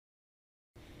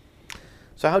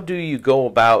So how do you go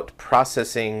about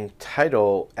processing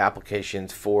title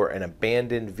applications for an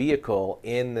abandoned vehicle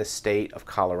in the state of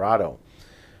Colorado?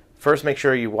 First, make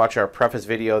sure you watch our preface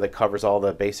video that covers all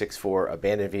the basics for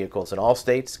abandoned vehicles in all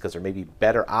states, because there may be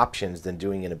better options than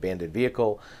doing an abandoned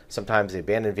vehicle. Sometimes the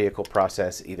abandoned vehicle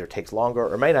process either takes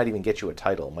longer or might not even get you a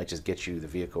title. It might just get you the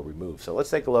vehicle removed. So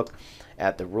let's take a look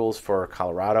at the rules for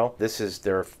Colorado. This is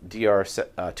their DR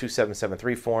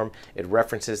 2773 form. It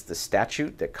references the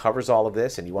statute that covers all of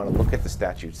this, and you want to look at the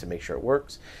statutes to make sure it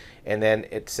works. And then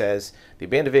it says the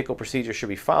abandoned vehicle procedure should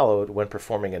be followed when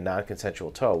performing a non-consensual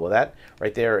tow. Well, that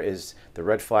right there is the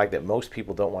red flag that most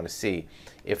people don't want to see.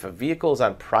 If a vehicle is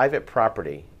on private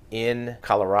property in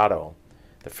Colorado,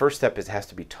 the first step is it has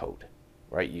to be towed,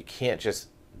 right? You can't just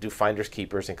do finders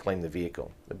keepers and claim the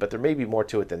vehicle. But there may be more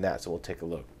to it than that, so we'll take a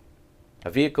look. A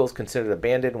vehicle is considered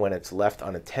abandoned when it's left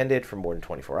unattended for more than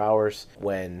 24 hours,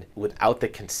 when without the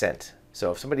consent. So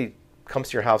if somebody comes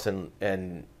to your house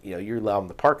and you allow them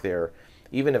to park there,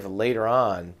 even if later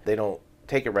on they don't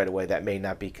take it right away, that may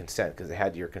not be consent because they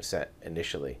had your consent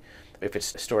initially. If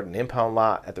it's stored in an impound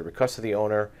lot at the request of the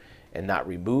owner and not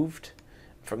removed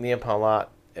from the impound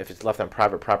lot, if it's left on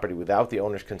private property without the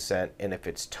owner's consent, and if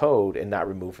it's towed and not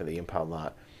removed from the impound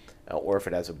lot, or if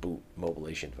it has a boot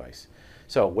mobilization device.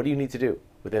 So what do you need to do?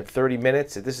 Within 30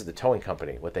 minutes, this is the towing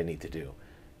company, what they need to do.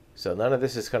 So none of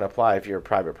this is going to apply if you're a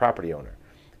private property owner.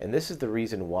 And this is the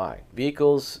reason why.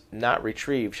 Vehicles not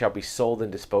retrieved shall be sold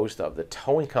and disposed of. The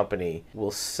towing company will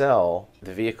sell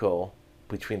the vehicle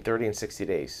between 30 and 60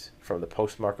 days from the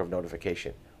postmark of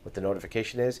notification. What the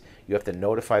notification is, you have to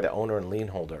notify the owner and lien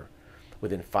holder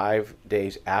within 5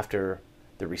 days after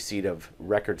the receipt of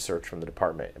record search from the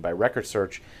department. And by record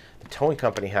search, the towing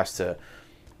company has to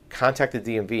contact the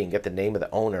DMV and get the name of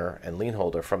the owner and lien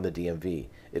holder from the DMV.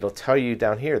 It'll tell you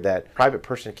down here that private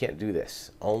person can't do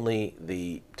this. Only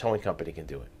the towing company can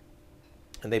do it.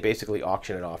 And they basically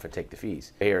auction it off and take the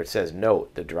fees. Here it says,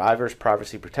 note, the Driver's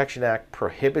Privacy Protection Act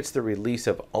prohibits the release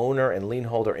of owner and lien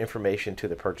holder information to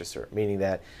the purchaser, meaning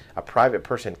that a private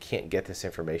person can't get this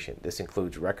information. This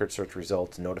includes record search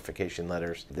results, notification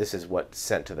letters. This is what's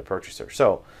sent to the purchaser.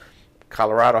 So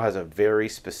Colorado has a very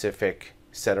specific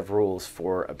set of rules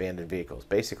for abandoned vehicles.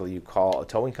 Basically, you call a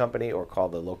towing company or call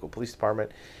the local police department,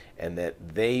 and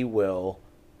that they will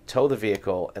tow the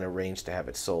vehicle and arrange to have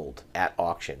it sold at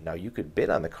auction. Now, you could bid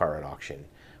on the car at auction,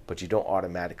 but you don't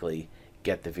automatically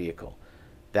get the vehicle.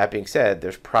 That being said,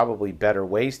 there's probably better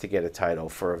ways to get a title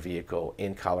for a vehicle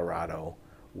in Colorado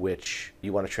which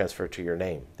you want to transfer to your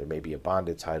name. There may be a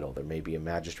bonded title, there may be a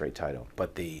magistrate title,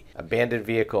 but the abandoned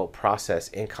vehicle process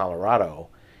in Colorado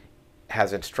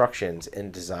has instructions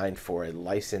and designed for a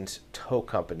licensed tow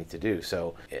company to do.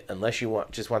 So unless you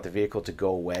just want the vehicle to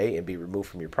go away and be removed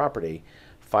from your property,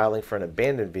 filing for an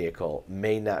abandoned vehicle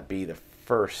may not be the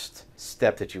first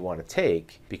step that you want to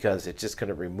take, because it's just going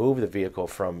to remove the vehicle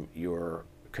from your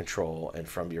control and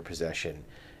from your possession,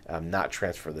 not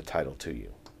transfer the title to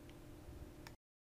you.